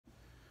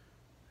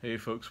Hey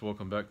folks,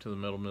 welcome back to the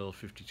Metal Mill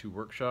 52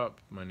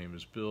 workshop. My name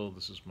is Bill,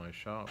 this is my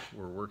shop.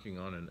 We're working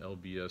on an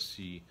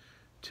LBSC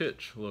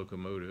TICH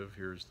locomotive.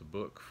 Here's the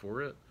book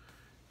for it,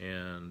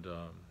 and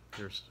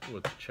here's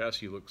what the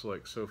chassis looks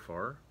like so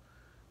far.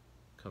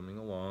 Coming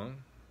along.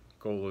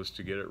 Goal is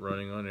to get it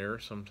running on air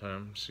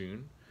sometime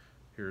soon.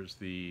 Here's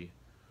the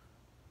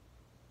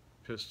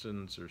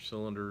pistons or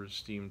cylinders,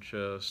 steam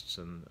chests,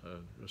 and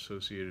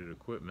associated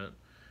equipment.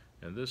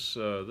 And this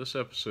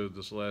episode,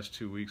 this last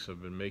 2 weeks,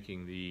 I've been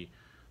making the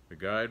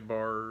guide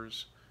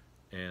bars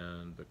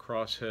and the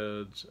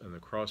crossheads and the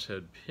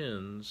crosshead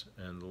pins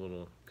and the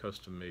little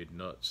custom-made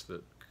nuts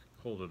that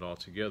hold it all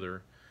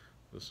together.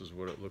 This is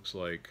what it looks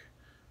like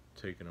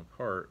taken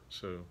apart.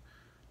 So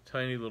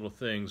tiny little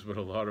things, but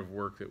a lot of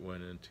work that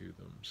went into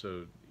them.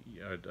 So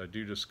I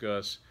do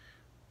discuss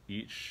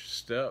each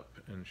step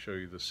and show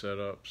you the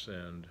setups,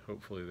 and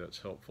hopefully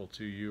that's helpful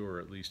to you,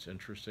 or at least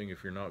interesting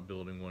if you're not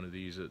building one of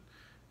these.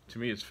 To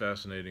me, it's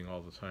fascinating,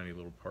 all the tiny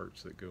little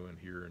parts that go in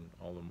here and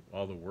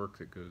all the work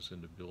that goes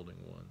into building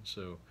one.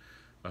 So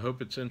I hope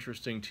it's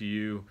interesting to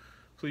you.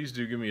 Please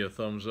do give me a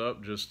thumbs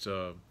up. Just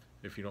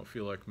if you don't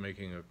feel like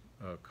making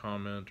a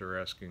comment or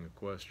asking a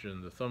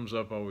question, the thumbs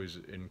up always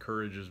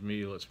encourages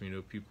me, lets me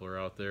know people are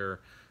out there.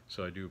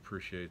 So I do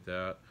appreciate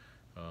that.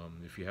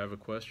 If you have a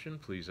question,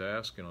 please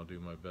ask, and I'll do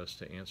my best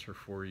to answer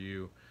for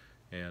you.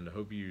 And I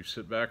hope you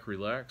sit back,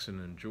 relax, and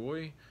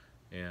enjoy.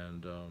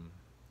 And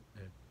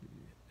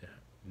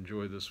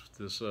enjoy this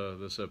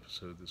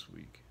episode this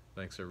week.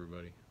 Thanks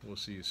everybody. We'll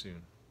see you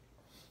soon.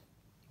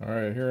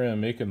 Alright, here I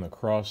am making the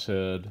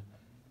crosshead,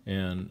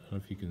 and I don't know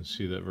if you can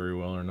see that very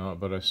well or not,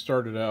 but I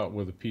started out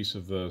with a piece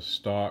of the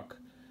stock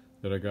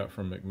that I got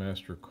from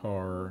McMaster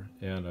Car,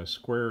 and I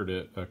squared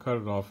it. I cut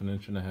it off 1.5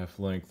 inches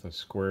length. I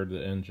squared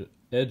the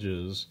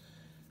edges,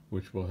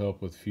 which will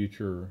help with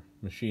future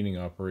machining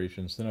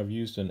operations. Then I've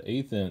used an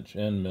 1/8 inch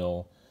end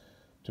mill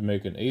to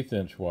make an 1/8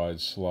 inch wide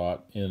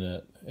slot in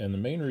it, and the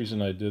main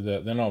reason I did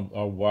that, then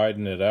I'll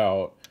widen it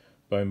out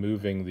by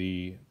moving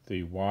the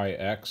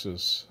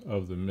y-axis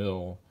of the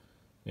mill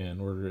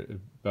in order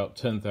about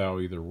 1/10 thou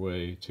either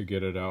way to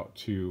get it out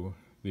to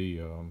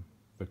the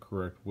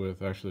correct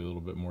width. Actually a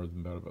little bit more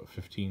than about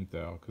 15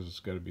 thou, because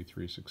it's got to be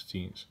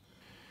 3/16.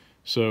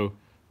 So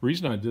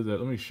reason I did that,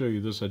 let me show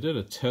you this. I did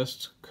a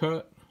test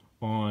cut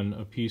on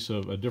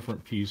a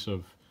different piece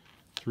of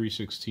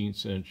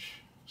 3/16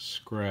 inch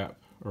scrap,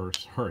 or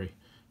sorry,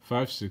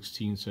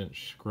 5/16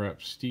 inch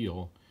scrap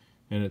steel,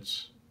 and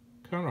it's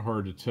kind of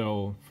hard to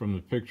tell from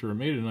the picture. I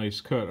made a nice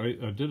cut.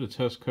 I did a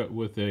test cut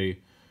with a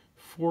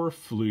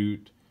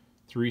 4-flute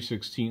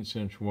 3/16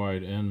 inch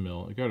wide end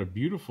mill. It got a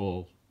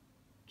beautiful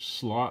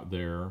slot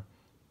there,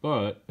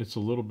 but it's a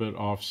little bit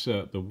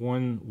offset. The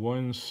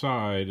one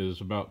side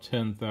is about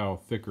 1/10 thou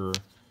thicker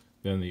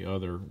than the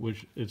other,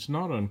 which it's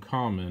not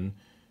uncommon.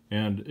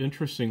 And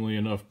interestingly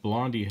enough,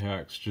 Blondie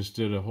Hacks just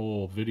did a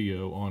whole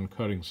video on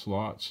cutting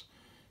slots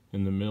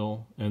in the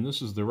mill, and this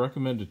is the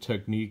recommended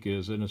technique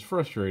is, and it's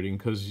frustrating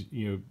because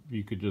you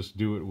could just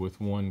do it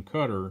with one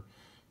cutter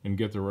and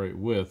get the right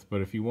width,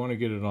 but if you want to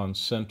get it on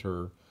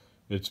center,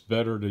 it's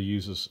better to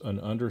use an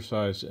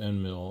undersized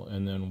end mill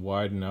and then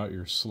widen out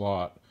your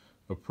slot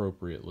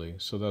appropriately.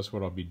 So that's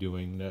what I'll be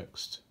doing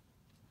next.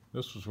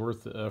 This was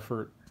worth the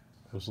effort.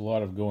 There was a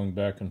lot of going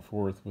back and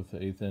forth with the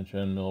 1/8 inch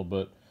end mill,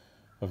 but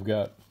I've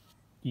got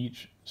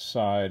each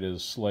side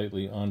is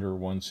slightly under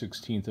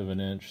 1/16 of an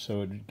inch,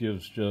 so it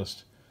gives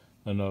just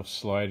enough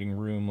sliding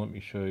room. Let me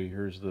show you.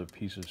 Here's the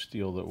piece of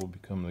steel that will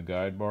become the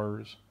guide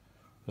bars.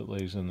 It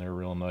lays in there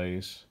real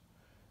nice.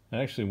 I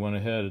actually went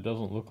ahead, it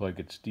doesn't look like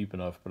it's deep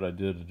enough, but I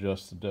did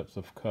adjust the depth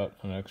of cut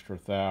an extra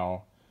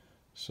thou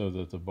so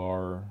that the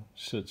bar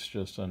sits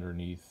just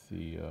underneath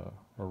the,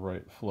 or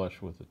right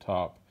flush with the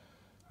top.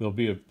 There'll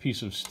be a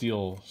piece of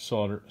steel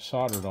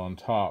soldered on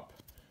top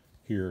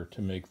here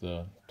to make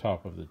the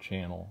top of the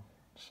channel.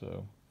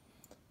 So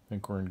I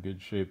think we're in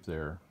good shape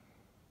there.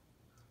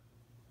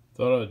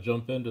 Thought I'd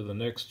jump into the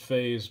next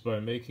phase by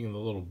making the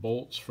little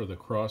bolts for the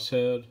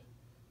crosshead.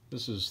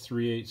 This is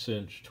 3/8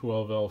 inch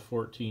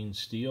 12L14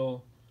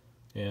 steel,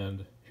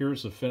 and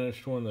here's the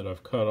finished one that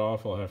I've cut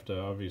off. I'll have to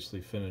obviously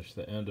finish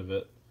the end of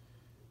it,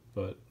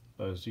 but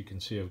as you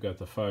can see, I've got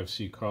the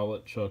 5C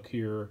collet chuck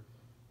here.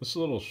 This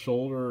little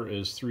shoulder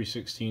is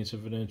 3/16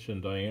 of an inch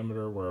in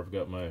diameter, where I've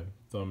got my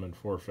thumb and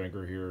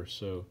forefinger here,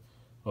 so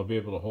I'll be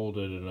able to hold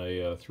it in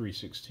a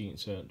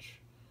 3/16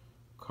 inch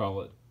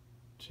collet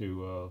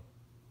to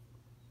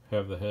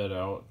have the head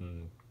out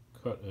and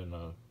cut and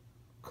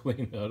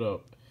clean that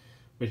up.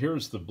 But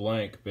here's the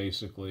blank,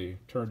 basically.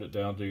 Turned it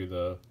down to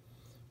the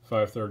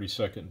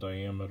 5/32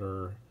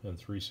 diameter and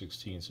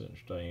 3/16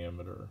 inch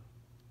diameter,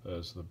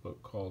 as the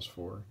book calls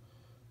for.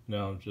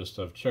 Now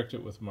I've checked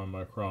it with my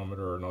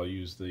micrometer, and I'll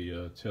use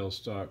the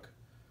tailstock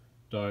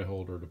die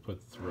holder to put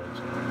the threads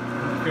in.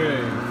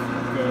 Okay,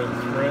 got it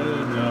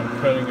threaded. Now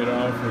I'm cutting it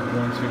off with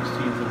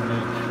 1/16 of an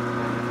inch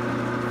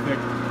thick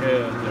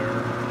head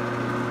there.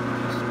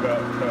 Just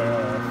about cut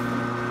off.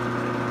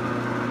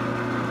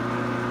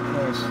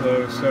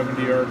 Slow,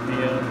 70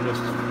 RPM,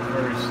 just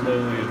very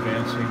slowly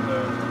advancing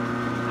the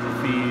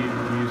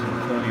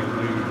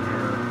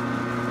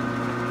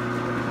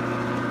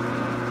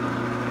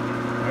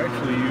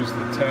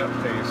use the tap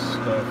paste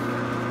stuff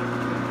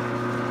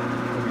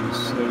for these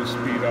slow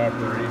speed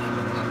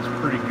operations. It's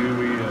pretty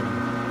gooey and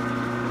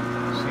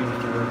seems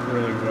to work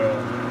really well.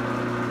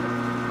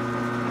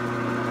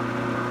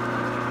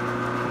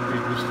 Should be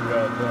just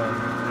about done.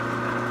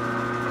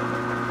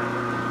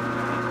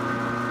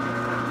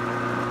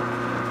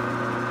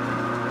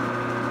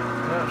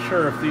 Not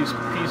sure if these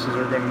pieces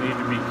are going to need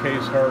to be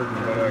case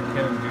hardened, but I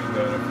can do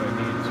that if I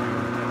need to.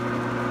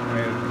 I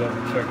have to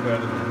double check that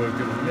in the book.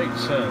 It would make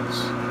sense.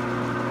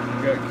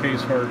 You've got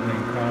case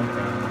hardening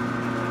compound.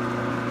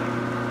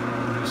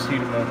 You just heat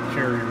them up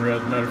cherry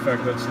red. Matter of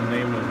fact, that's the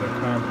name of the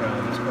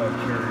compound. It's called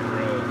cherry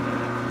red.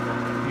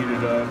 Heat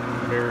it up,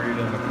 bury it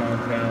in the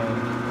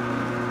compound,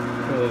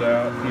 pull it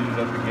out, heat it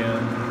up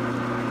again.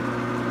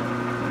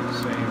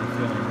 Same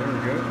thing. There we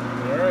go.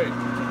 Alright.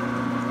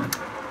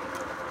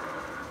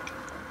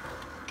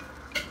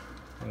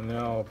 And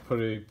now I'll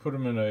put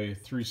them in a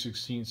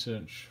 3/16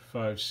 inch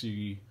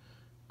 5C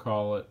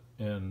collet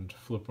and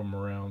flip them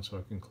around so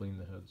I can clean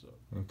the heads up.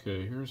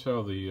 Okay, here's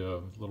how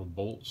the little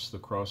bolts, the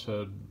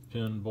crosshead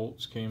pin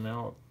bolts came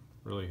out.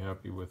 Really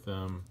happy with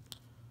them.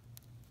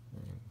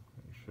 And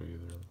let me show you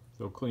there.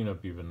 They'll clean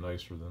up even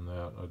nicer than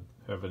that. I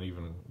haven't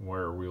even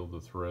wire wheeled the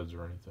threads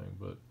or anything,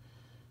 but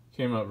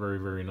came out very,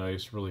 very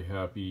nice. Really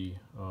happy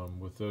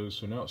with those.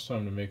 So now it's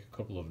time to make a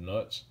couple of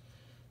nuts.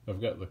 I've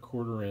got the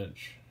 1/4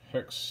 inch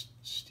hex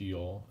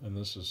steel, and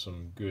this is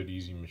some good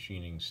easy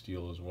machining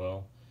steel as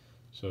well.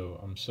 So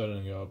I'm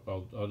setting up,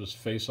 I'll just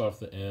face off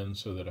the end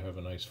so that I have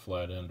a nice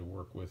flat end to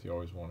work with. You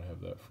always want to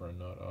have that for a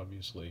nut,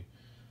 obviously.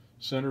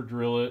 Center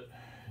drill it,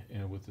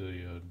 and with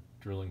the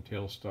drilling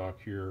tailstock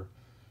here,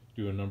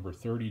 do a number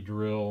 30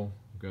 drill.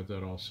 Got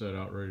that all set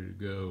out, ready to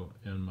go,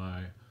 and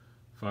my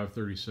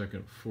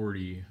 5/32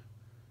 40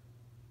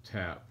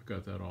 tap,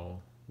 got that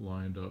all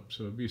lined up.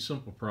 So it'd be a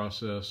simple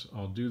process.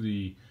 I'll do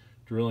the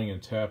drilling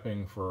and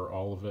tapping for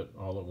all of it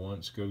all at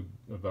once, go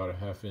about a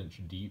 1/2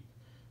 inch deep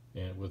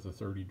and with a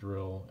 30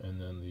 drill,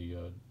 and then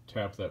the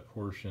tap that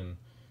portion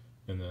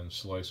and then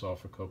slice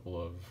off a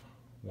couple of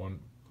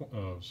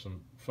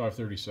some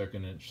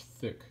 5/32 inch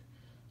thick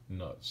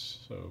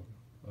nuts, so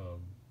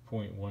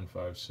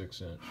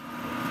 0.156 inch.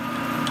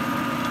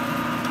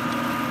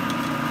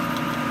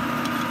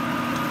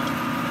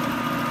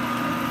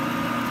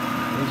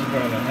 There's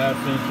about a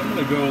 1/2 inch. I'm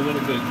going to go a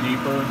little bit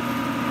deeper.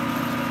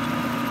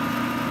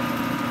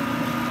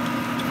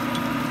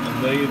 The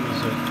lathe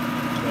is at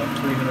about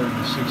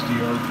 360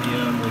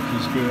 RPM, which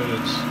is good.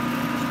 It's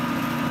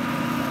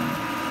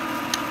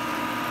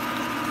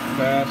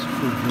fast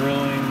for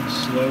drilling,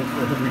 slow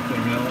for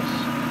everything else.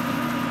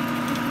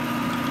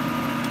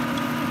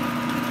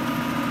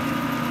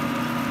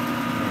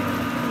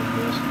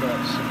 This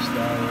about 6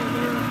 thou right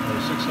there, or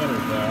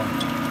 600 thou.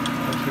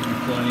 That should be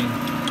plenty.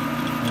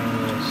 And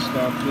we'll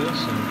stop this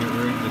and get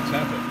ready to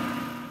tap it.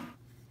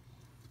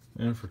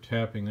 And for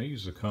tapping, I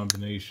use a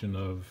combination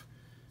of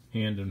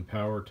hand and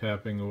power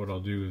tapping. What I'll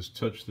do is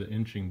touch the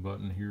inching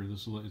button here.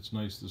 It's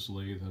nice this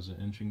lathe has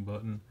an inching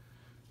button,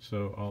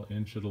 so I'll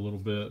inch it a little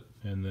bit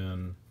and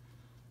then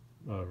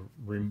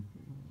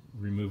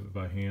remove it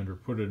by hand or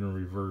put it in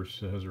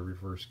reverse. It has a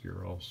reverse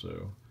gear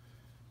also,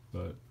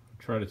 but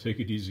try to take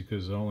it easy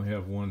because I only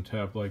have one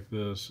tap like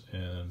this,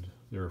 and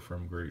they're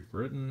from Great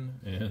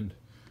Britain and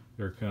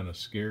they're kind of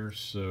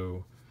scarce,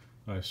 so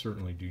I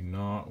certainly do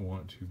not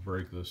want to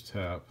break this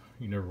tap.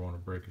 You never want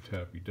to break a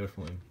tap. You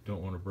definitely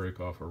don't want to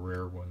break off a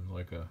rare one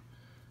like a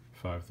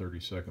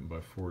 5/32 by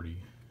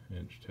 40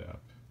 inch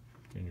tap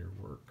in your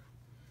work.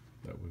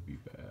 That would be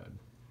bad.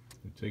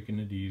 And taking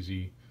it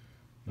easy,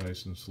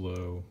 nice and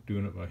slow,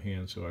 doing it by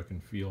hand so I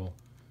can feel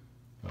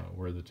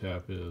where the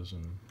tap is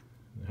and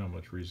how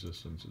much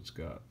resistance it's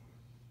got.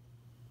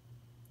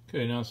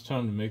 Okay, now it's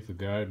time to make the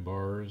guide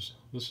bars.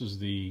 This is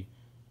the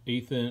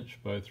 1/8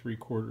 inch by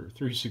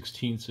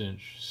 3/16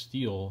 inch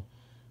steel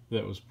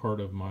that was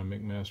part of my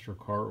McMaster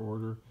car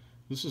order.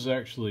 This is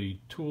actually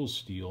tool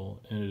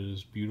steel, and it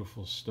is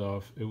beautiful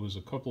stuff. It was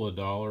a couple of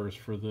dollars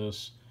for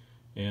this,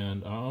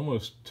 and I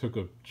almost took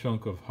a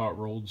chunk of hot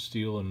rolled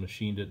steel and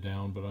machined it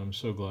down, but I'm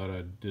so glad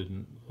I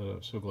didn't.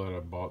 So glad I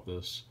bought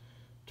this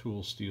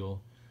tool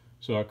steel.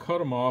 So I cut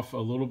them off a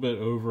little bit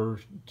over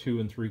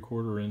 2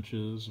 3/4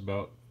 inches,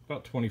 about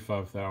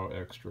 25 thou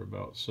extra,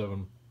 about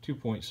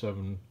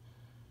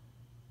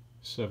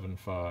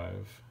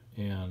 2.775,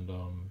 and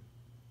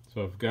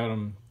so I've got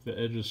them, the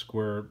edges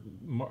square.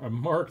 I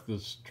marked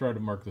this, try to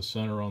mark the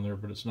center on there,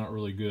 but it's not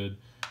really good.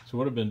 So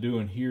what I've been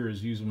doing here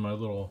is using my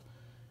little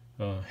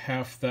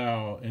 1/2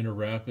 thou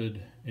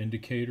interrapid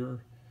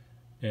indicator,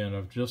 and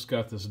I've just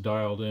got this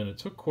dialed in. It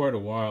took quite a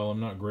while. I'm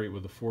not great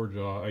with the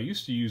 4-jaw. I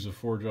used to use a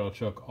 4-jaw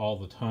chuck all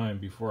the time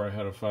before I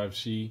had a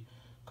 5C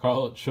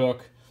collet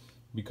chuck,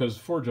 because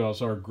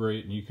 4-jaws are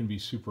great and you can be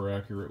super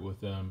accurate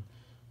with them.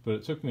 But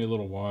it took me a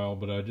little while,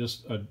 but I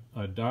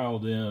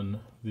dialed in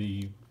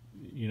the,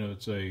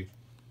 it's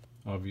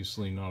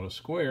obviously not a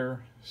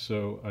square,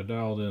 so I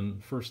dialed in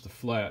first the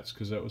flats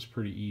because that was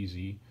pretty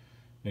easy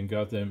and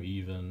got them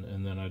even,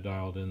 and then I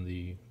dialed in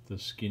the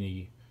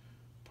skinny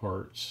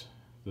parts,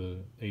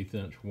 the 1/8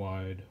 inch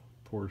wide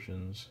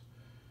portions.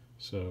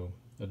 So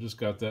I just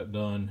got that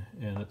done,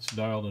 and it's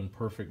dialed in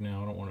perfect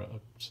now. I don't want to,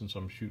 since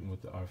I'm shooting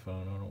with the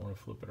iPhone, I don't want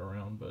to flip it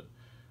around, but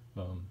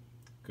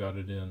got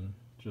it in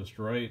just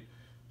right.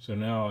 So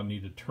now I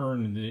need to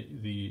turn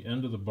the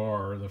end of the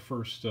bar, the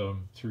first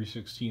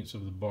 3/16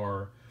 of the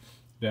bar,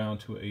 down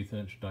to an 1/8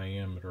 inch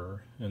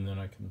diameter, and then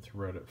I can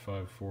thread at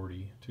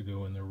 540 to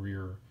go in the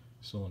rear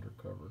cylinder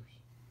covers.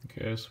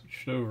 Okay, I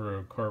switched over to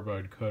a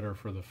carbide cutter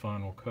for the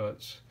final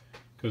cuts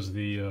because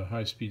the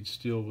high-speed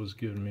steel was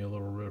giving me a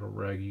little bit of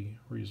raggy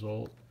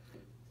result.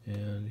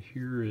 And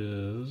here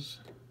is,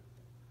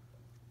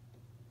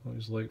 I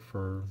always like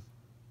for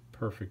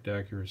perfect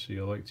accuracy,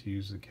 I like to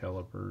use the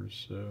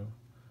calipers. So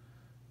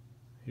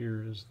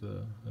here is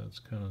that's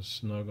kind of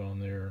snug on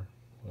there.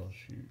 Well,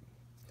 shoot.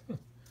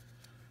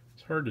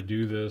 It's hard to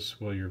do this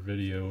while you're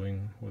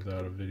videoing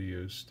without a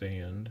video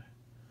stand.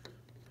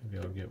 Maybe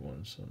I'll get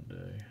one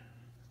someday.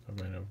 I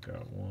might have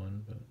got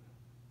one, but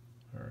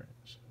alright,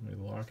 so let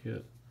me lock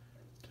it,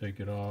 take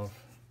it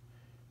off.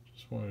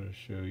 Just wanted to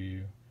show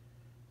you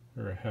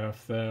we're a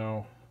 1/2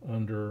 thou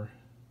under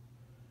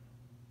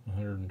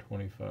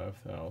 125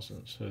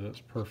 thousandths, so that's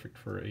perfect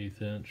for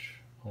 1/8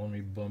 inch. Let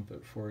me bump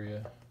it for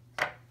you.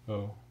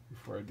 Oh,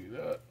 before I do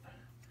that,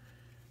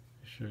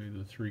 I'll show you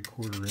the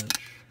 3/4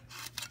 inch,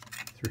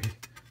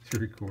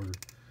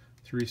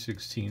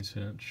 3/16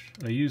 inch.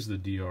 I use the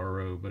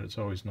DRO, but it's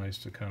always nice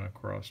to kind of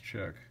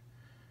cross-check,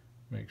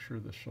 make sure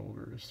the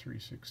shoulder is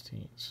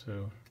 3/16.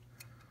 So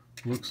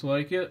looks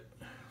like it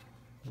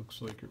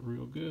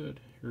real good.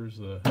 Here's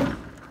the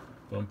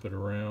bump it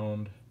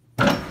around.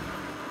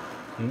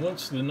 And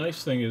the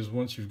nice thing is,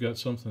 once you've got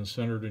something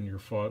centered in your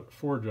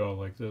forejaw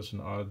like this,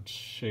 an odd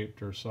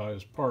shaped or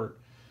sized part,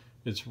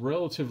 it's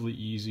relatively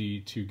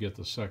easy to get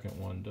the second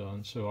one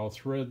done. So I'll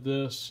thread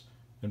this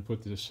and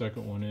put the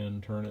second one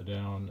in, turn it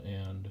down,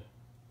 and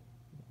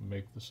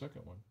make the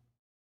second one.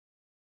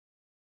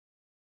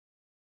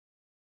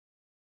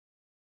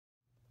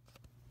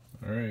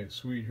 Alright,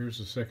 sweet, here's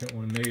the second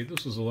one made.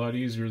 This was a lot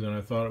easier than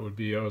I thought it would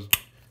be. I was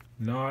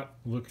not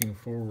looking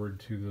forward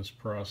to this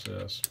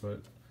process,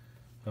 but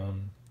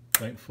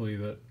thankfully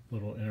that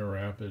little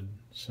inter-rapid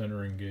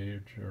centering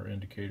gauge or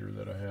indicator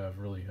that I have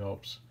really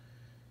helps.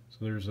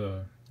 So there's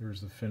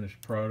the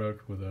finished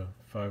product with a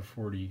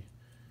 540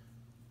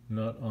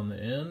 nut on the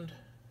end,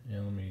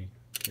 and let me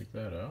take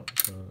that out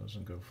so it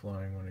doesn't go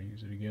flying when I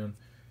use it again.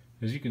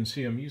 As you can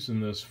see, I'm using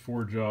this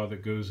forejaw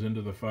that goes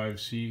into the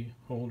 5C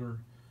holder,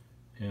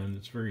 and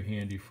it's very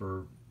handy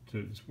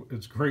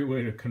it's a great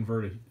way to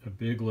convert a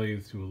big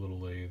lathe to a little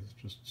lathe,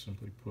 just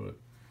simply put.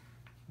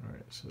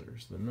 Alright, so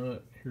there's the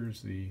nut.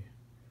 Here's the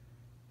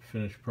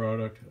finished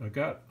product. I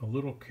got a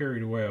little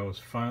carried away. I was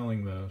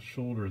filing the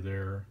shoulder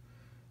there,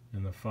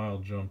 and the file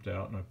jumped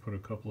out, and I put a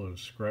couple of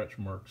scratch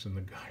marks in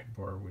the guide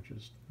bar, which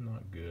is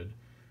not good.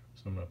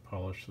 So I'm going to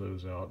polish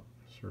those out,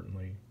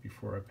 certainly,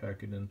 before I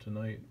pack it in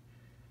tonight.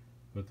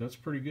 But that's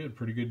pretty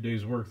good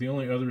day's work. The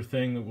only other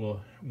thing that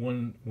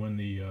when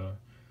the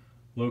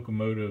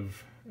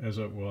locomotive,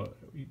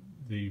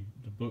 the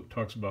book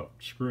talks about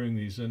screwing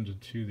these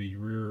into the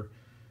rear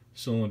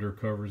cylinder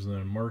covers and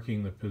then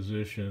marking the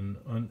position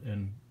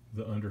and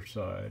the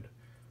underside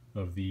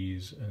of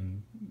these,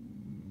 and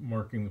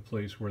marking the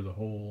place where the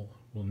hole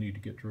will need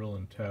to get drilled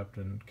and tapped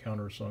and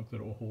countersunk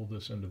that will hold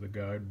this into the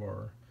guide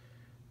bar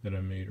that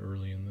I made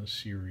early in this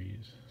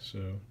series.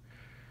 So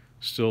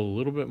still a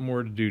little bit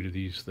more to do to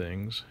these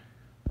things,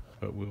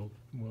 but we'll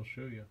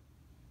show you.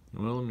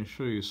 Well, let me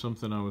show you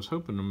something I was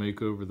hoping to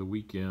make over the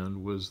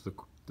weekend was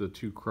the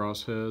two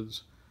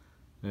crossheads,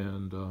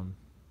 and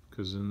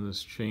because in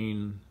this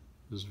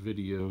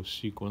video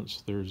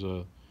sequence, there's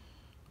a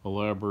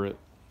elaborate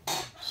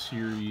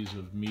series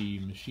of me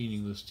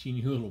machining this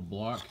teeny little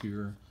block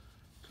here,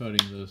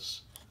 cutting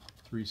this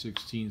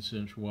 3/16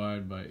 inch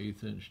wide by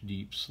 1/8 inch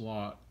deep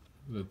slot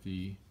that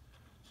the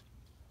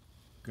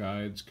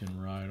guides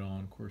can ride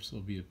on. Of course,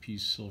 there'll be a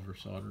piece silver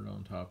soldered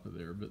on top of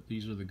there, but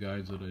these are the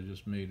guides that I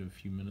just made a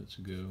few minutes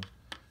ago.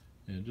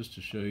 And just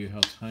to show you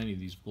how tiny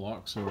these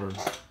blocks are,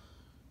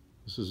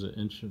 this is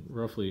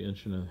roughly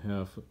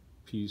 1.5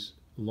 inch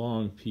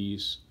long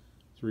piece,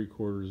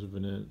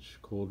 3/4 inch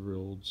cold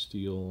rolled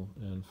steel,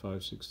 and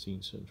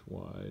 5/16 inch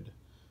wide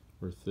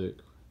or thick,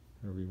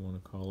 whatever you want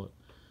to call it.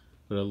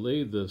 But I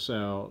laid this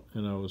out,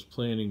 and I was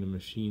planning to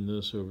machine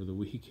this over the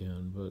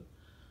weekend, but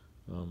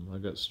I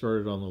got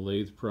started on the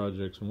lathe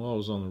projects, and while I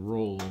was on the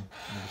roll,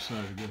 I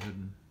decided to go ahead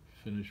and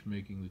finish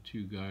making the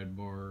two guide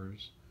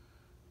bars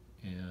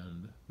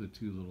and the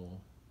two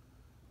little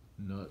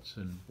nuts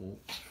and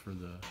bolts for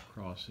the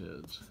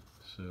crossheads.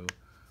 So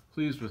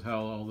pleased with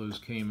how all those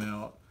came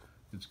out.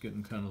 It's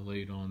getting kind of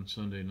late on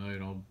Sunday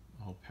night. I'll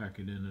pack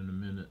it in a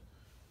minute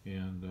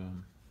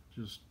and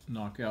just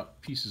knock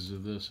out pieces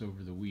of this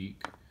over the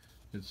week.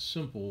 It's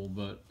simple,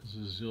 but it's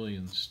a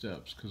zillion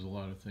steps because a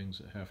lot of things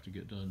that have to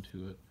get done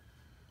to it.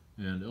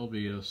 And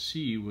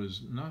LBSC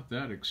was not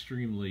that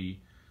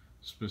extremely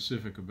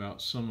specific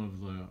about some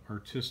of the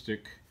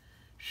artistic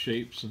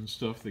shapes and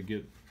stuff that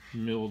get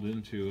milled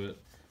into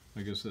it.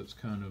 I guess that's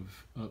kind of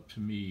up to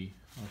me.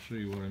 I'll show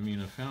you what I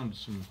mean. I found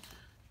some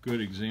good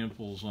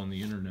examples on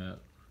the internet,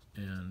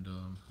 and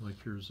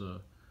like here's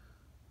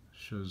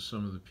shows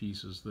some of the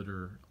pieces that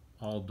are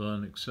all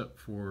done except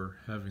for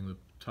having the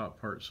top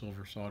part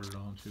silver soldered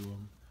onto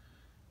them.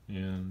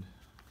 And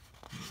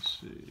let's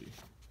see,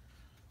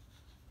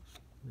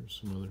 there's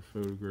some other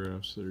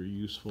photographs that are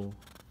useful.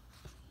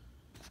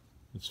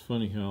 It's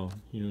funny how,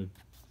 you know,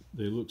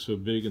 they look so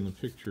big in the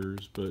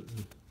pictures, but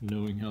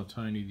knowing how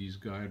tiny these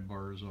guide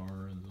bars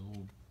are and the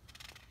little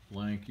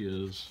blank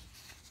is,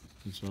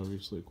 it's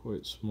obviously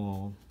quite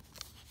small.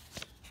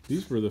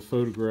 These were the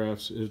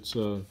photographs. It's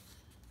a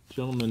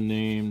gentleman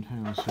named,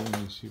 hang on a second,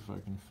 let me see if I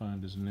can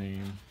find his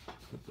name.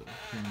 Put the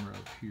camera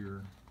up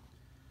here.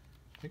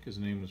 I think his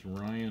name was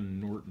Ryan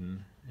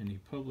Norton, and he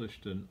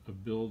published a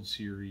build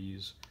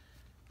series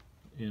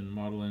in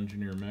Model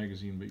Engineer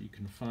magazine, but you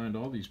can find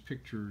all these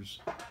pictures,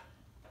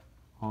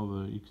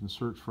 you can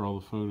search for all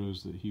the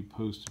photos that he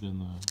posted in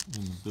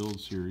the build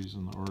series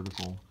in the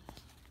article.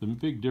 The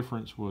big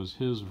difference was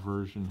his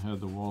version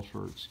had the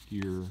Walshart's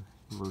gear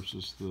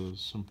versus the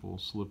simple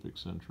slip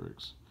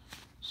eccentrics.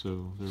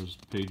 So there's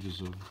pages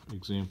of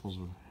examples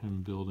of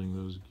him building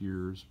those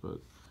gears, but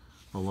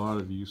a lot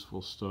of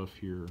useful stuff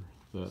here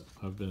that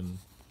I've been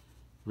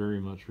very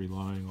much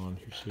relying on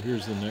here. So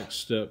here's the next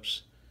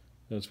steps.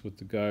 That's what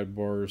the guide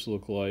bars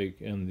look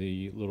like, and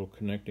the little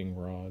connecting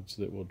rods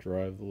that will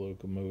drive the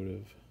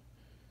locomotive.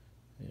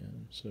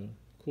 And so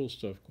cool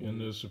stuff. And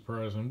no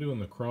surprise, I'm doing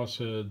the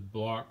crosshead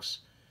blocks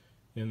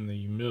in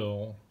the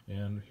mill,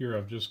 and here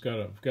I've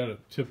got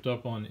it tipped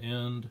up on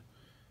end,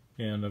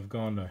 and I've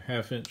gone a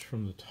 1/2 inch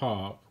from the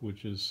top,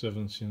 which is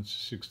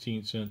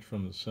 7/16 inch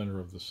from the center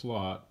of the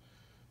slot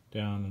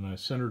down, and I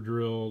center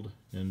drilled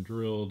and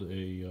drilled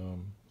a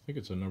I think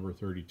it's a number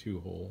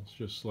 32 hole. It's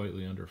just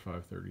slightly under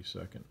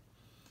 5/32.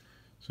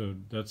 So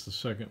that's the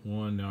second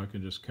one. Now I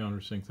can just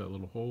countersink that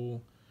little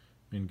hole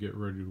and get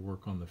ready to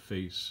work on the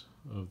face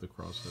of the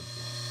crosshead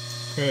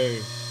block.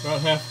 Okay,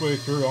 about halfway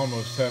through,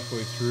 almost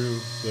halfway through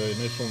the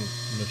initial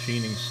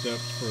machining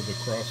steps for the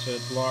crosshead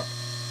block.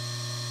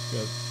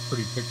 Got a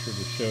pretty picture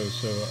to show.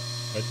 So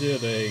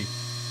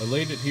I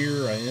laid it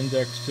here, I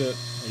indexed it.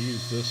 I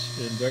used this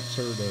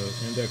indexer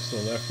to index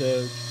the left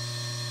edge.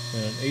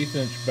 And an 1/8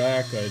 inch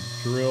back, I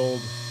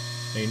drilled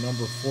a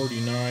number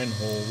 49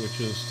 hole, which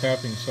is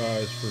tapping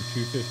size for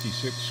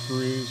 256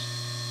 screws.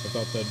 I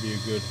thought that'd be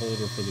a good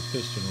holder for the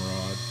piston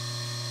rod.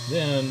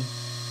 Then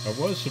I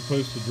was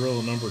supposed to drill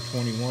a number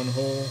 21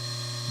 hole,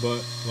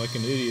 but like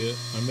an idiot,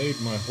 I made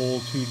my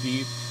hole too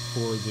deep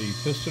for the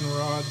piston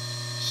rod,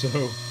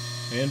 so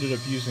I ended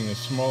up using a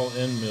small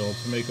end mill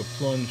to make a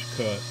plunge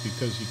cut,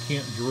 because you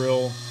can't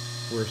drill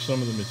where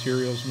some of the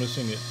material's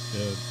missing.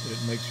 It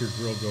makes your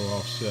drill go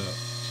offset.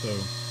 So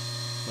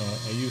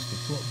I used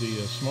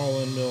the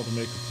small end mill to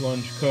make a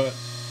plunge cut.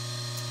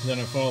 Then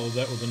I followed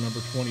that with a number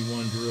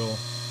 21 drill,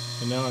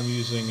 and now I'm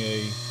using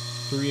a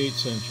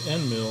 3/8 inch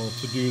end mill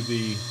to do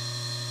the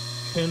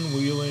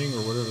pinwheeling,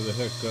 or whatever the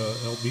heck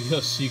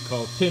LBSC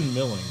called pin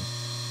milling.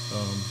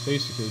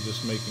 Basically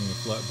just making a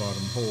flat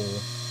bottom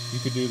hole. You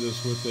could do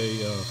this with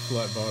a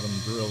flat bottom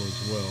drill as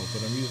well,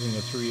 but I'm using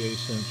a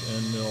 3/8 inch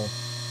end mill,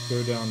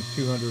 go down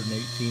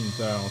 218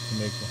 thou to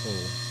make the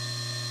hole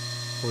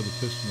for the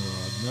piston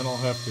rod. And then I'll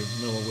have to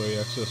mill away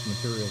excess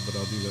material, but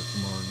I'll do that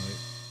tomorrow night.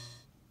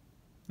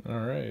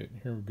 Alright,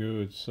 here we go.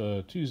 It's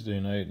Tuesday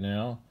night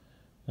now.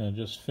 I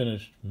just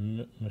finished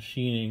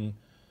machining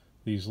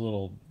these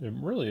little,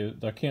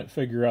 I can't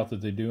figure out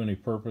that they do any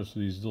purpose,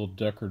 these little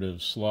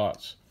decorative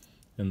slots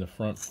in the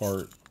front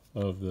part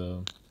of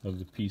the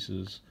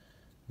pieces.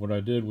 What I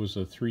did was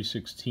a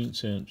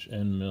 3/16 inch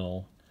end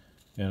mill,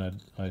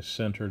 and I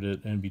centered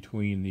it in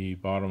between the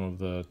bottom of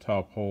the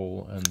top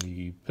hole and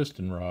the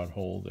piston rod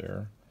hole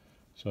there.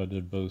 So I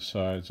did both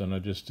sides, and I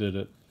just did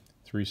it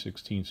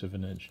 3/16 of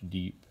an inch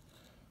deep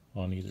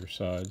on either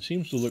side. It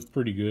seems to look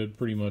pretty good,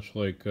 pretty much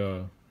like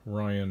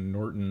Ryan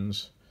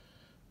Norton's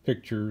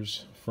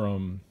pictures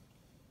from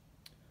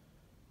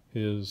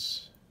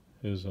his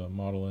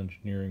Model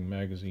Engineering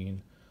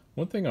magazine.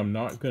 One thing I'm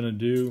not going to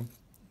do,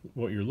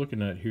 what you're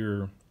looking at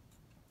here,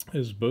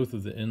 is both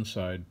of the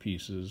inside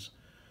pieces,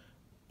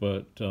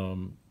 but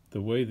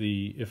the way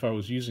if I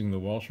was using the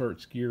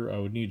Walshart's gear, I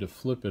would need to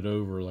flip it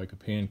over like a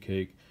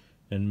pancake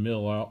and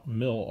mill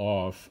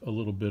off a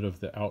little bit of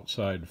the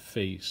outside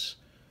face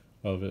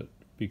of it,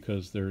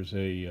 because there's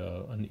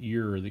an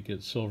ear that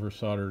gets silver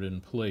soldered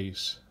in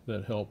place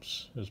that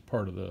helps as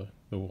part of the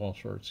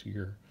Walshart's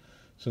gear.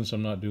 Since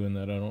I'm not doing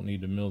that, I don't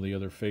need to mill the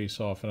other face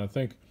off, and I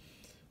think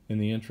in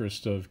the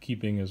interest of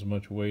keeping as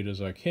much weight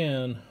as I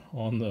can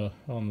on the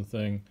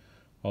thing,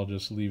 I'll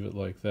just leave it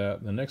like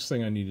that. The next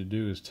thing I need to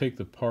do is take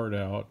the part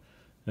out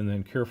and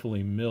then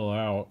carefully mill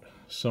out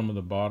some of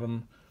the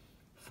bottom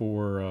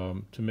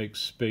to make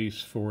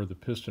space for the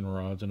piston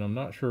rods. And I'm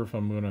not sure if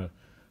I'm going to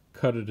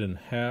cut it in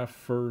half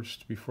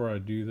first before I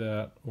do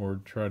that, or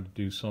try to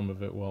do some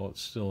of it while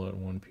it's still at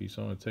one piece.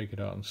 I'm going to take it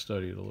out and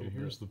study it a little bit.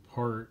 Here's the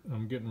part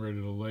I'm getting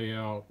ready to lay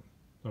out.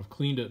 I've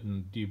cleaned it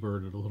and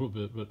deburred it a little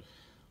bit, but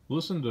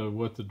listen to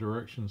what the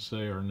directions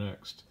say are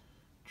next.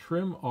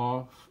 Trim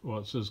off, well,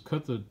 it says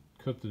cut the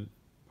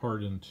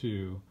part in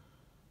two,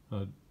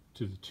 to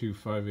the two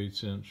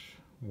 5/8 inch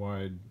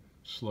wide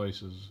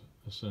slices,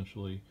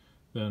 essentially.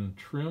 Then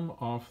trim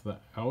off the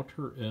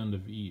outer end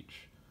of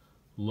each,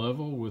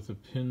 level with a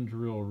pin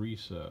drill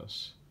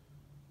recess,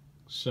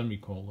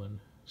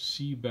 semicolon,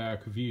 see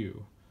back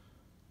view.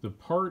 The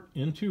part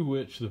into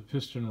which the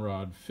piston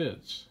rod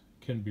fits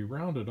can be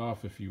rounded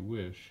off if you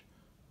wish,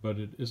 but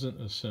it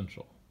isn't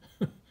essential.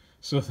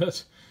 So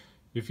that's,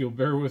 if you'll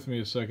bear with me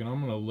a second, I'm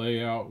going to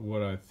lay out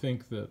what I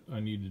think that I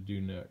need to do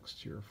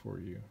next here for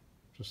you.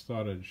 Just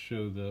thought I'd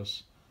show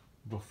this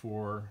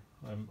before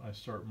I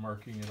start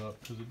marking it up,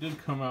 because it did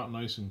come out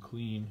nice and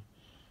clean,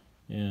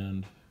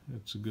 and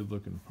it's a good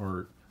looking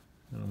part.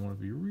 And I want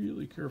to be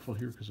really careful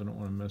here because I don't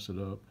want to mess it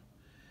up.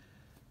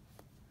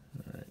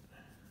 Alright,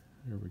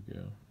 here we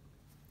go.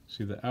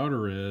 See, the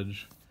outer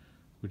edge,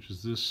 which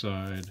is this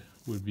side,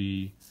 would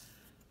be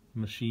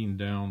machined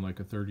down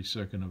like a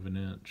 32nd of an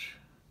inch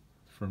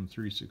from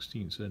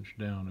 3/16 inch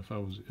down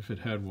if it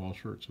had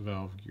Walschaerts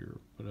valve gear,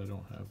 but I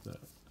don't have that.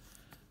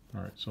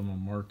 Alright, so I'm going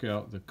to mark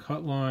out the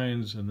cut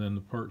lines and then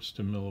the parts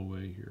to mill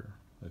away here,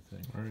 I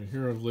think. Alright,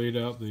 here I've laid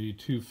out the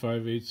two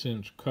 5/8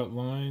 inch cut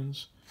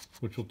lines,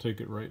 which will take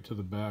it right to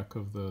the back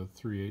of the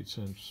 3/8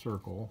 inch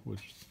circle,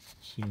 which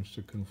seems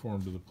to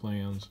conform to the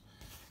plans.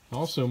 I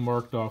also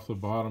marked off the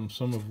bottom,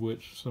 some of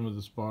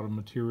this bottom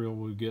material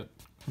will get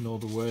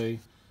milled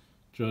away,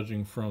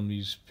 judging from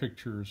these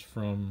pictures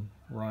from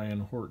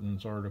Ryan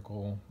Norton's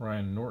article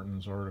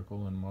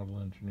in Model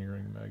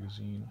Engineering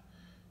magazine.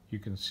 You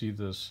can see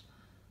this,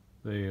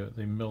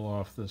 they mill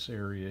off this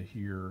area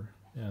here,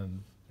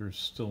 and there's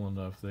still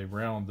enough. They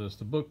round this.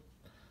 The book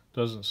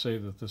doesn't say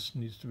that this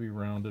needs to be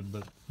rounded,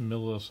 but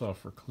mill this off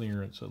for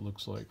clearance, it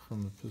looks like,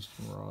 from the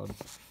piston rod.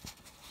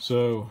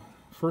 So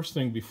first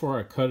thing, before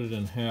I cut it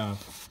in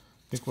half,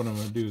 I think what I'm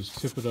going to do is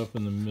tip it up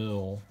in the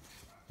mill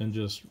and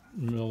just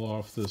mill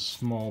off this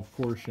small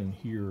portion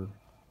here,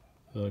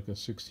 like a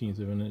 1/16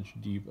 of an inch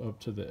deep, up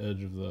to the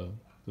edge of the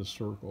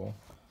circle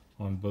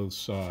on both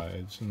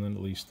sides, and then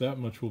at least that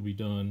much will be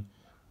done.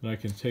 And I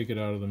can take it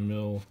out of the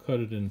mill, cut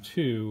it in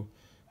two,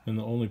 and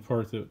the only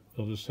part that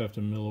I'll just have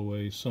to mill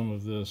away some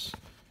of this,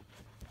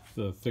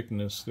 the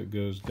thickness that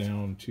goes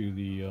down to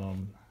the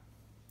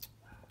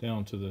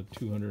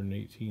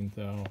 218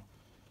 thou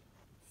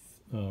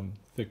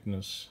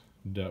thickness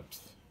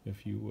depth,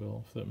 if you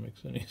will, if that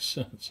makes any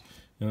sense.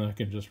 And I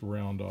can just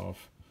round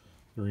off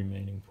the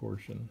remaining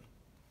portion.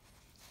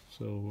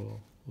 So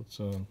let's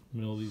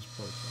mill these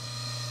parts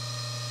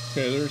out.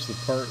 Okay, there's the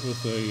part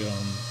with the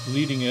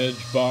leading edge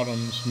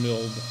bottoms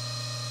milled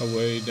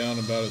away down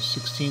about a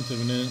 1/16 of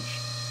an inch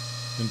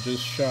and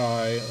just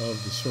shy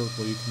of the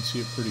circle. You can see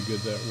it pretty good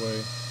that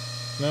way.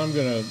 Now I'm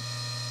going to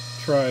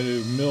try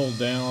to mill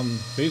down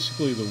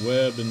basically the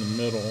web in the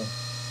middle.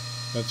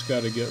 That's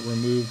got to get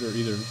removed or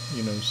either,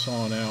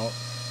 sawn out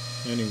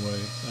anyway.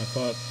 I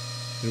thought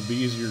it would be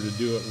easier to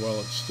do it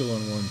while it's still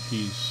in one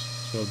piece.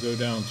 So I'll go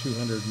down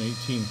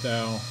 218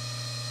 thou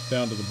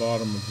down to the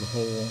bottom of the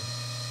hole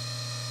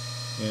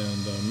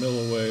and mill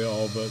away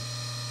all but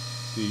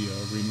the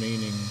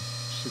remaining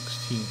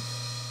 1/16.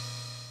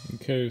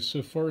 Okay,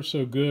 so far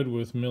so good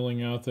with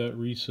milling out that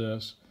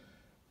recess.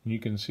 And you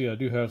can see I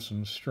do have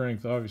some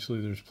strength.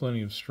 Obviously there's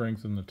plenty of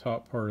strength in the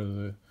top part of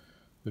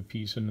the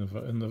piece in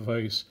the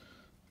vise.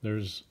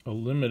 There's a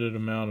limited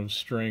amount of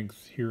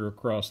strength here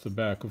across the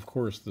back. Of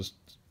course, this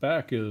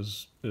back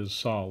is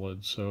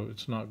solid, so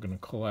it's not going to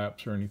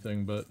collapse or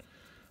anything, but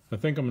I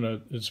think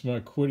it's my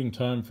quitting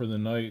time for the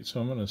night, so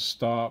I'm going to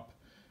stop,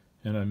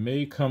 and I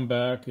may come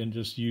back and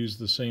just use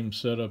the same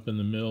setup in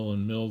the mill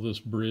and mill this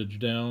bridge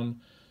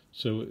down.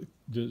 So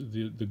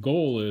the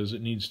goal is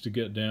it needs to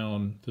get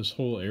down, this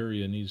whole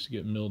area needs to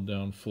get milled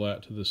down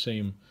flat to the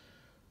same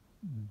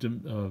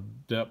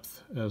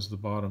depth as the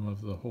bottom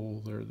of the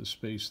hole there, the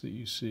space that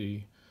you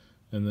see.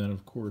 And then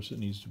of course it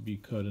needs to be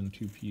cut in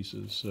two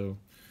pieces. So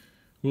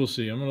we'll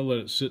see. I'm going to let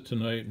it sit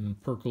tonight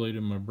and percolate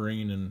in my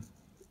brain, and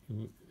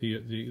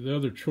the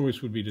other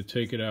choice would be to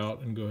take it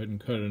out and go ahead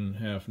and cut it in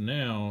half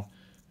now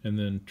and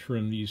then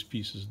trim these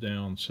pieces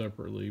down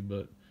separately,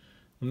 but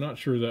I'm not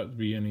sure that would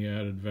be any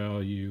added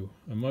value.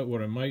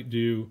 What I might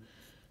do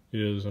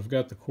is, I've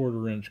got the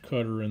 1/4 inch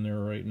cutter in there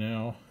right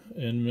now,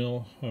 end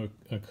mill.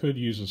 I could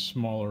use a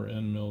smaller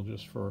end mill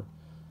just for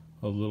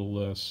a little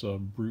less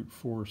brute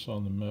force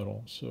on the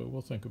metal. So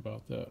we'll think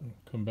about that and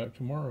come back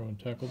tomorrow and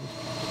tackle this.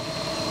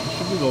 This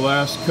should be the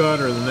last cut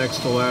or the next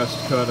to last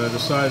cut. I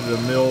decided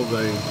to mill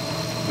the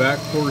back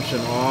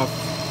portion off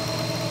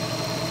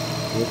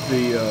with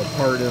the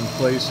part in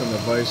place in the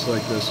vise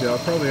like this. Yeah, I'll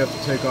probably have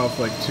to take off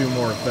like 2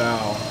 more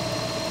thou.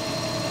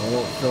 I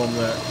won't film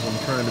that because I'm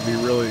trying to be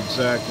really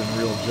exact and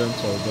real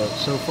gentle, but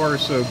so far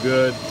so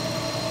good.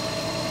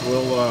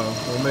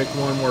 We'll make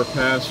one more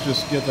pass,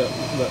 just get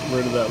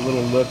rid of that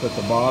little lip at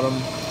the bottom,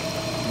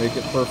 make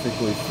it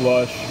perfectly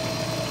flush,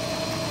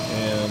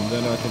 and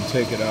then I can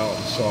take it out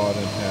and saw it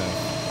in half.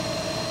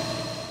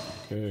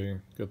 Okay,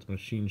 got the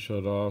machine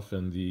shut off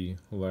and the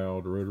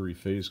loud rotary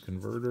phase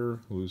converter,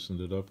 loosened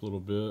it up a little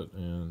bit,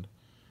 and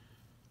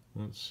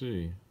let's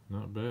see,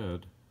 not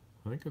bad.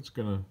 I think it's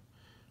gonna,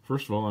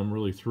 first of all, I'm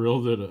really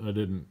thrilled that I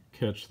didn't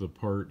catch the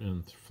part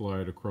and fly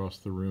it across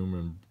the room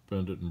and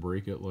bend it and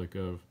break it like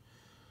I've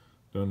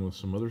done with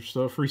some other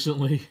stuff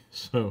recently.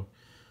 So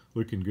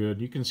looking good.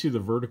 You can see the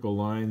vertical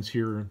lines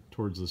here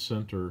towards the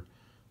center.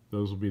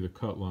 Those will be the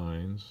cut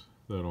lines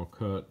that I'll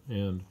cut.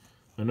 And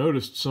I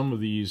noticed some of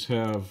these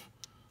have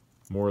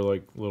more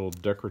like little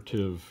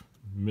decorative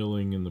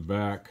milling in the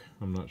back.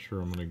 I'm not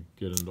sure I'm going to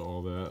get into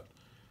all that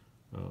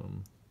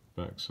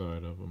back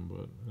side of them,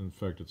 but in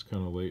fact it's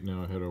kind of late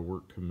now. I had a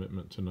work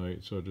commitment tonight,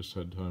 so I just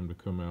had time to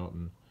come out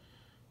and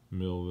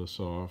mill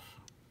this off.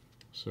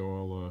 So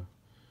I'll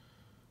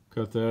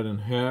cut that in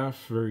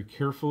half very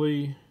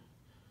carefully,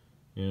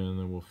 and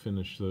then we'll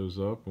finish those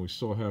up. And we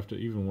still have to,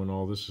 even when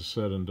all this is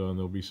said and done,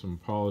 there'll be some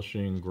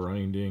polishing,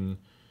 grinding,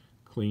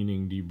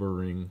 cleaning,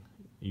 deburring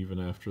even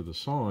after the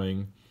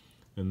sawing,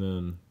 and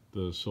then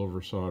the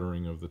silver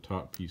soldering of the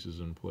top pieces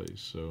in place.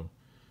 So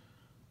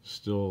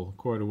still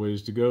quite a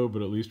ways to go,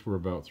 but at least we're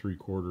about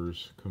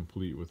 3/4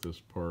 complete with this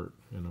part,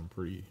 and I'm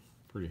pretty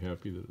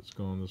happy that it's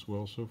gone this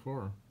well so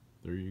far.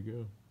 There you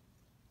go.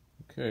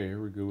 Okay,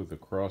 here we go with the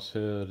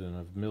crosshead, and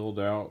I've milled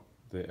out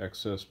the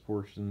excess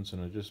portions,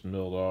 and I just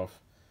milled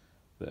off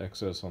the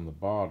excess on the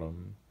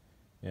bottom,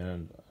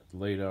 and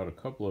laid out a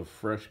couple of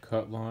fresh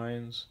cut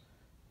lines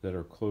that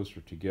are closer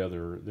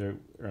together. They're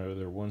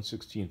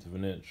 1/16 of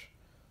an inch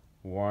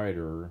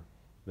wider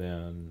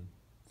than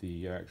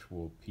the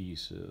actual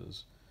piece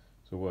is.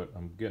 So what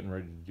I'm getting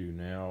ready to do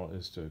now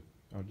is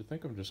I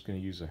think I'm just going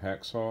to use a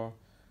hacksaw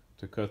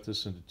to cut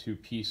this into 2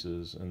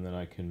 pieces, and then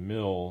I can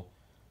mill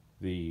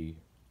the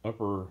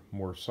upper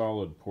more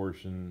solid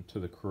portion to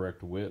the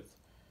correct width,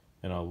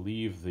 and I'll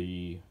leave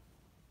the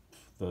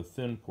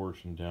thin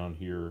portion down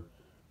here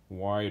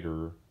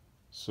wider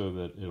so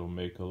that it'll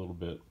make a little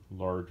bit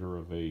larger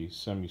of a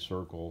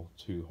semicircle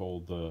to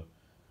hold the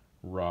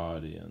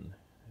rod in,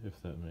 if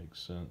that makes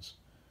sense.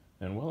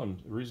 And the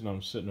reason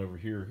I'm sitting over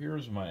here,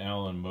 here's my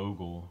Allen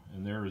Mogul,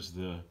 and there is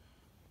the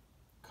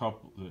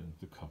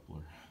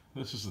coupler.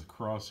 This is the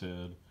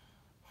crosshead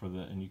for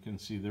the, and you can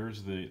see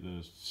there's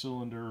the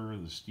cylinder,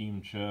 the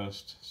steam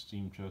chest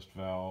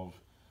valve,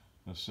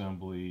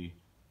 assembly,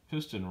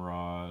 piston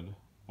rod,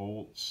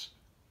 bolts,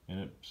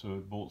 and so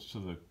it bolts to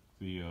the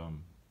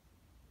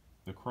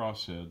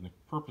crosshead. And the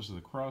purpose of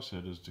the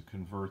crosshead is to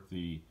convert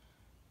the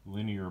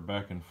linear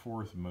back and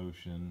forth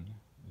motion,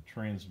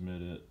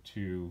 transmit it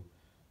to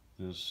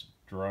this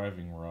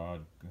driving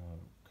rod,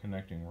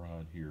 connecting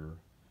rod here.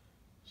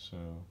 So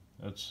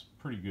that's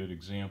a pretty good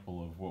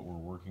example of what we're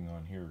working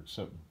on here,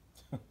 except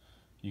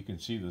you can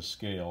see the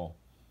scale.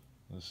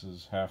 This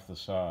is half the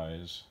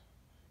size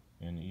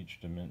in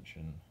each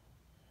dimension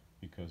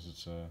because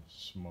it's a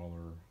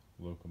smaller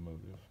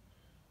locomotive.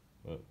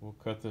 But we'll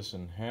cut this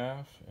in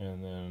half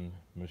and then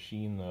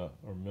machine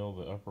or mill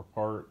the upper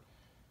part,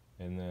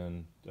 and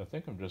then I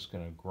think I'm just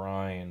going to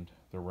grind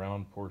the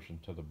round portion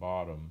to the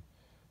bottom,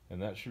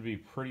 and that should be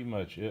pretty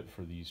much it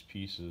for these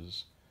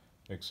pieces,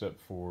 except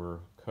for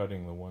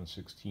cutting the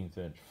 1/16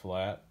 inch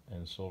flat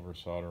and silver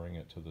soldering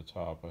it to the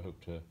top. I hope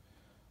to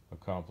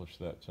accomplish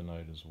that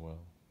tonight as well.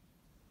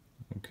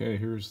 Okay,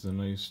 here's the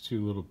nice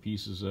 2 little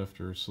pieces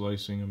after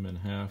slicing them in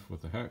half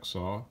with a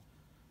hacksaw,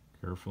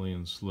 carefully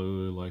and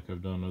slowly like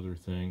I've done other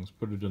things.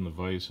 Put it in the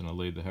vise, and I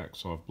laid the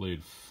hacksaw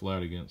blade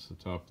flat against the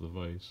top of the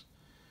vise.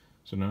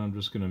 So now I'm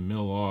just going to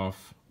mill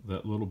off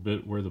that little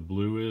bit where the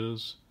blue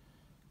is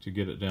to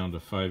get it down to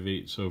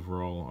 5/8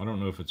 overall. I don't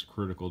know if it's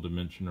critical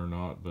dimension or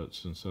not, but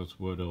since that's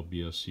what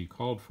LBSC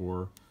called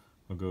for,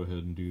 I'll go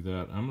ahead and do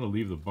that. I'm going to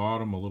leave the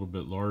bottom a little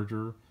bit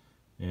larger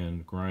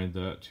and grind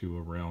that to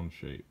a round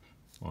shape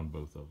on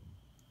both of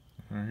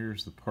them. Now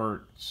here's the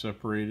part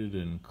separated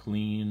and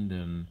cleaned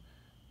and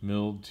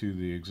milled to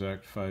the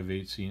exact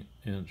 5/8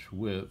 inch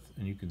width,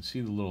 and you can see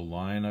the little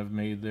line I've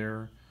made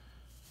there.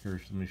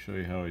 Let me show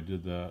you how I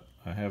did that.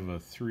 I have a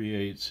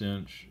 3/8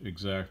 inch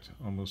exact,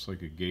 almost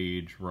like a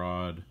gauge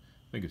rod.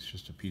 I think it's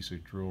just a piece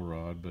of drill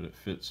rod, but it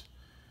fits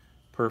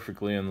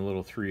perfectly in the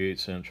little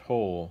 3/8 inch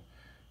hole.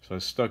 So I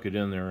stuck it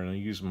in there, and I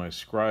used my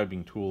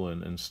scribing tool,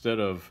 and instead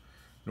of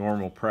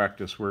normal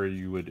practice where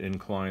you would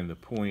incline the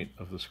point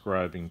of the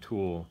scribing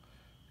tool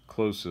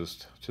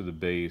closest to the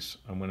base,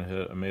 I went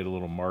ahead, I made a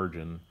little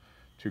margin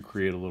to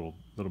create a little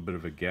bit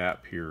of a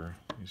gap here.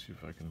 Let me see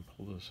if I can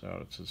pull this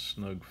out. It's a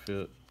snug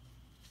fit.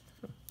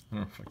 I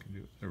don't know if I can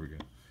do it. There we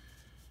go.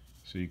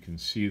 So you can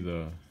see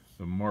the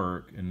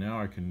mark, and now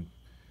I can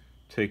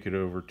take it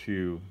over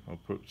to, I'll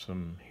put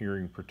some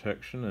hearing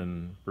protection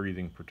and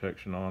breathing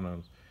protection on,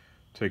 and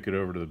take it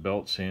over to the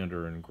belt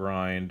sander and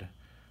grind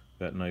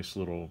that nice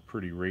little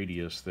pretty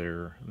radius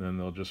there. And then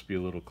there'll just be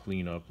a little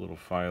cleanup, little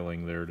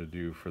filing there to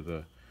do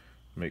for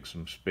make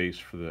some space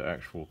for the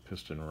actual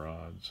piston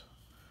rods.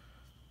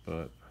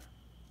 But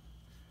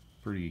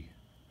pretty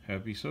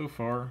happy so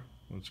far.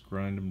 Let's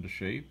grind them to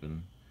shape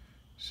and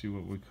see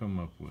what we come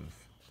up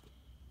with.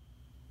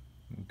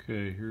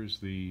 Okay, here's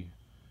the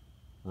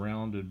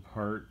rounded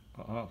part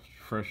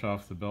fresh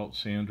off the belt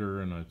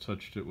sander, and I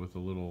touched it with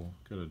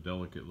got a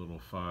delicate little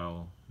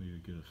file.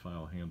 Need to get a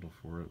file handle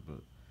for it,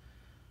 but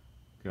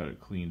got it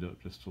cleaned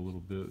up just a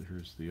little bit.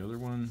 Here's the other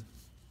one.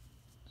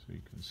 So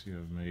you can see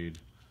I've made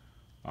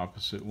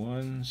opposite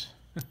ones.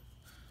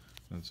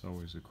 That's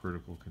always a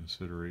critical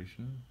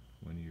consideration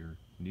when you're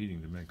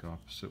needing to make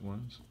opposite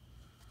ones.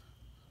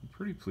 I'm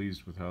pretty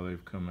pleased with how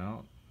they've come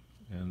out,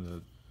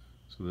 and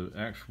so the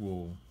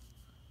actual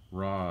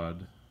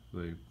rod,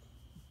 the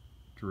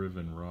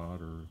driven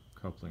rod or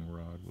coupling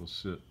rod, will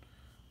sit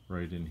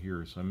right in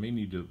here. So I may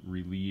need to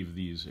relieve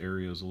these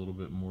areas a little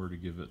bit more to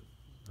give it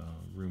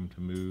room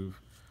to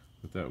move,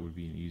 but that would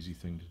be an easy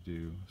thing to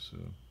do. So,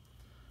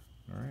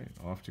 alright,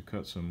 off to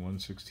cut some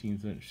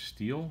 1/16 inch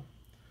steel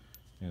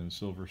and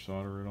silver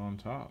solder it on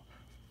top,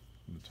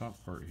 the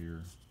top part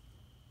here.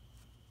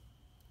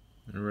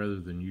 And rather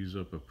than use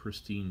up a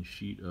pristine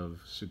sheet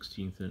of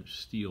 16th inch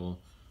steel,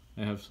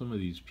 I have some of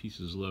these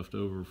pieces left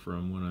over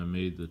from when I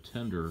made the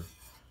tender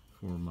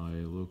for my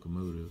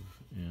locomotive,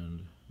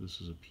 and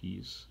this is a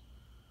piece,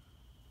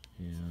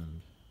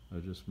 and I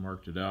just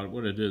marked it out.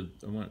 What I did,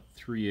 I went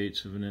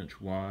 3/8 of an inch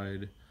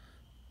wide,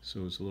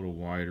 so it's a little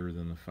wider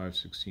than the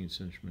 5/16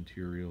 inch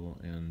material,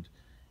 and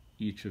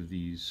each of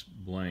these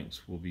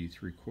blanks will be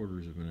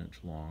 3/4 of an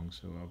inch long,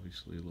 so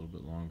obviously a little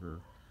bit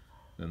longer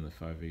than the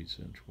 5/8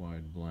 inch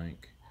wide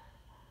blank.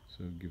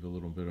 So give a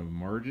little bit of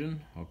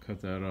margin. I'll cut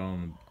that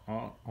on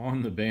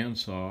the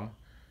bandsaw,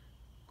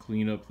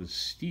 clean up the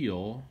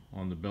steel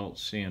on the belt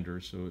sander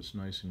so it's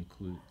nice and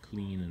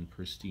clean and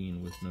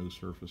pristine with no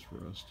surface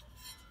rust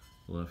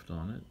left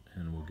on it,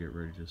 and we'll get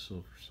ready to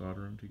silver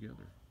solder them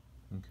together.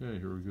 Okay,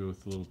 here we go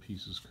with the little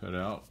pieces cut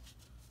out,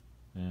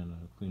 and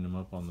clean them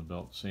up on the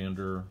belt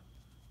sander.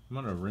 I'm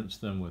going to rinse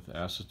them with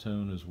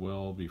acetone as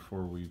well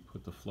before we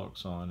put the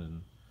flux on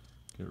and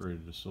get ready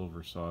to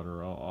silver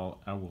solder.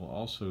 I will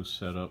also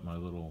set up my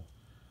little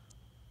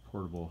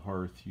portable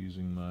hearth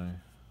using my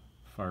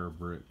fire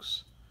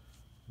bricks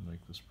to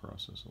make this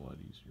process a lot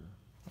easier.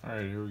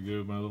 Alright, here we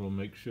go, my little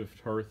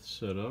makeshift hearth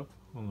set up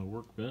on the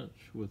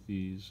workbench with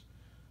these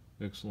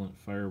excellent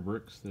fire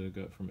bricks that I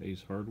got from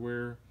Ace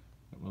Hardware.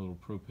 Got my little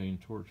propane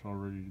torch all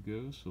ready to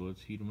go, so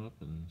let's heat them up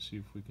and see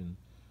if we can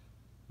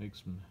make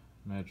some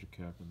magic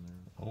happen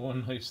there. Well,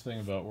 one nice thing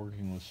about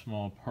working with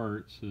small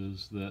parts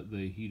is that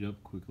they heat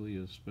up quickly,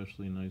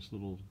 especially nice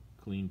little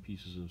clean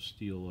pieces of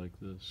steel like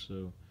this.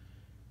 So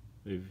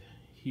they've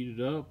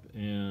heated up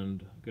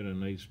and got a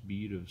nice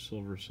bead of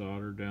silver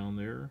solder down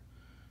there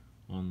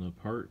on the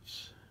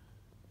parts.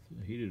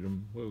 I heated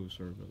them, whoa,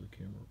 sorry about the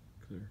camera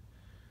there.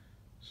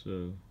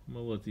 So I'm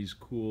going to let these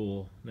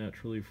cool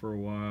naturally for a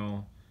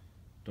while,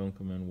 dunk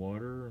them in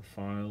water,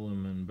 file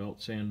them and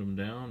belt sand them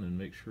down, and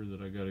make sure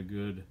that I got a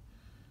good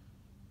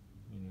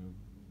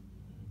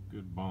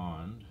good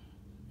bond.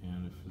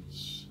 And if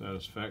it's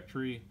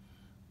satisfactory,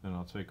 then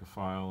I'll take a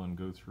file and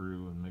go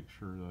through and make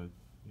sure that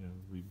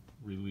we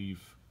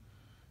relieve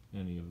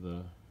any of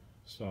the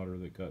solder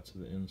that got to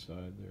the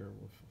inside there.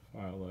 We'll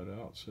file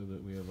that out so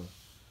that we have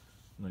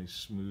a nice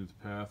smooth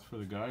path for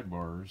the guide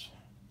bars.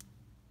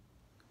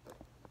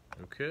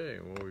 Okay,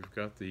 well, we've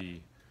got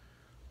the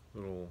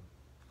little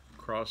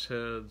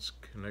crossheads,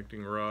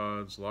 connecting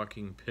rods,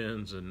 locking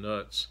pins, and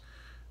nuts.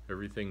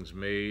 Everything's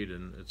made,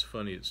 and it's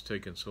funny it's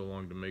taken so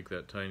long to make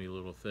that tiny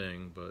little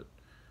thing, but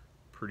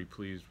pretty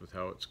pleased with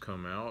how it's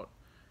come out.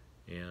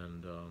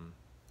 And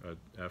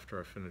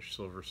after I finished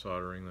silver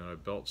soldering, then I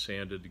belt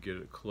sanded to get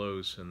it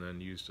close, and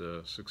then used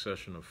a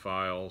succession of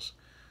files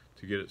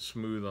to get it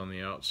smooth on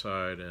the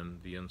outside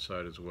and the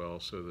inside as well,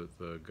 so that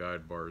the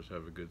guide bars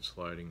have a good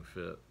sliding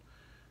fit.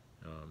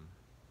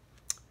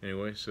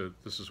 Anyway, so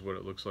this is what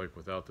it looks like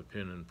without the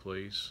pin in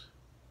place.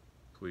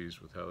 Pleased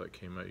with how that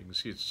came out. You can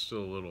see it's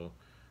still a little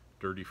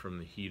dirty from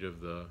the heat of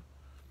the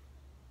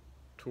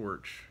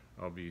torch.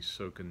 I'll be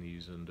soaking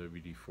these in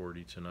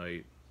WD-40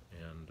 tonight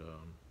and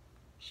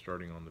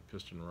starting on the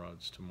piston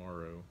rods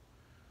tomorrow,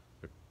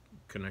 the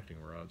connecting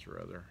rods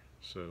rather.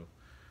 So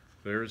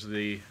there's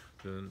the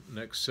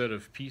next set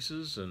of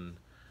pieces, and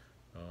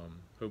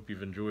hope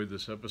you've enjoyed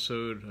this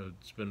episode.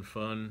 It's been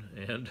fun,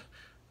 and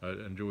I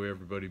enjoy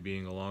everybody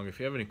being along. If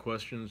you have any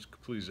questions,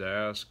 please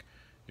ask.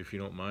 If you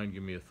don't mind,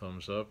 give me a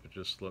thumbs up.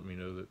 Just let me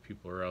know that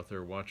people are out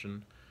there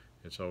watching.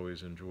 It's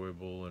always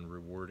enjoyable and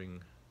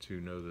rewarding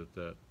to know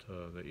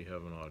that you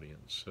have an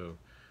audience. So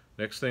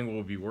next thing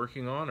we'll be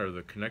working on are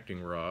the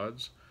connecting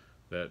rods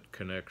that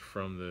connect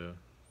from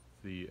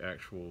the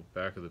actual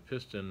back of the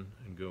piston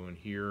and go in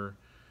here,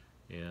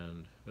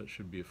 and that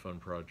should be a fun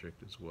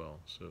project as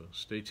well. So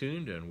stay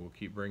tuned, and we'll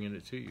keep bringing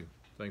it to you.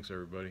 Thanks,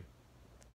 everybody.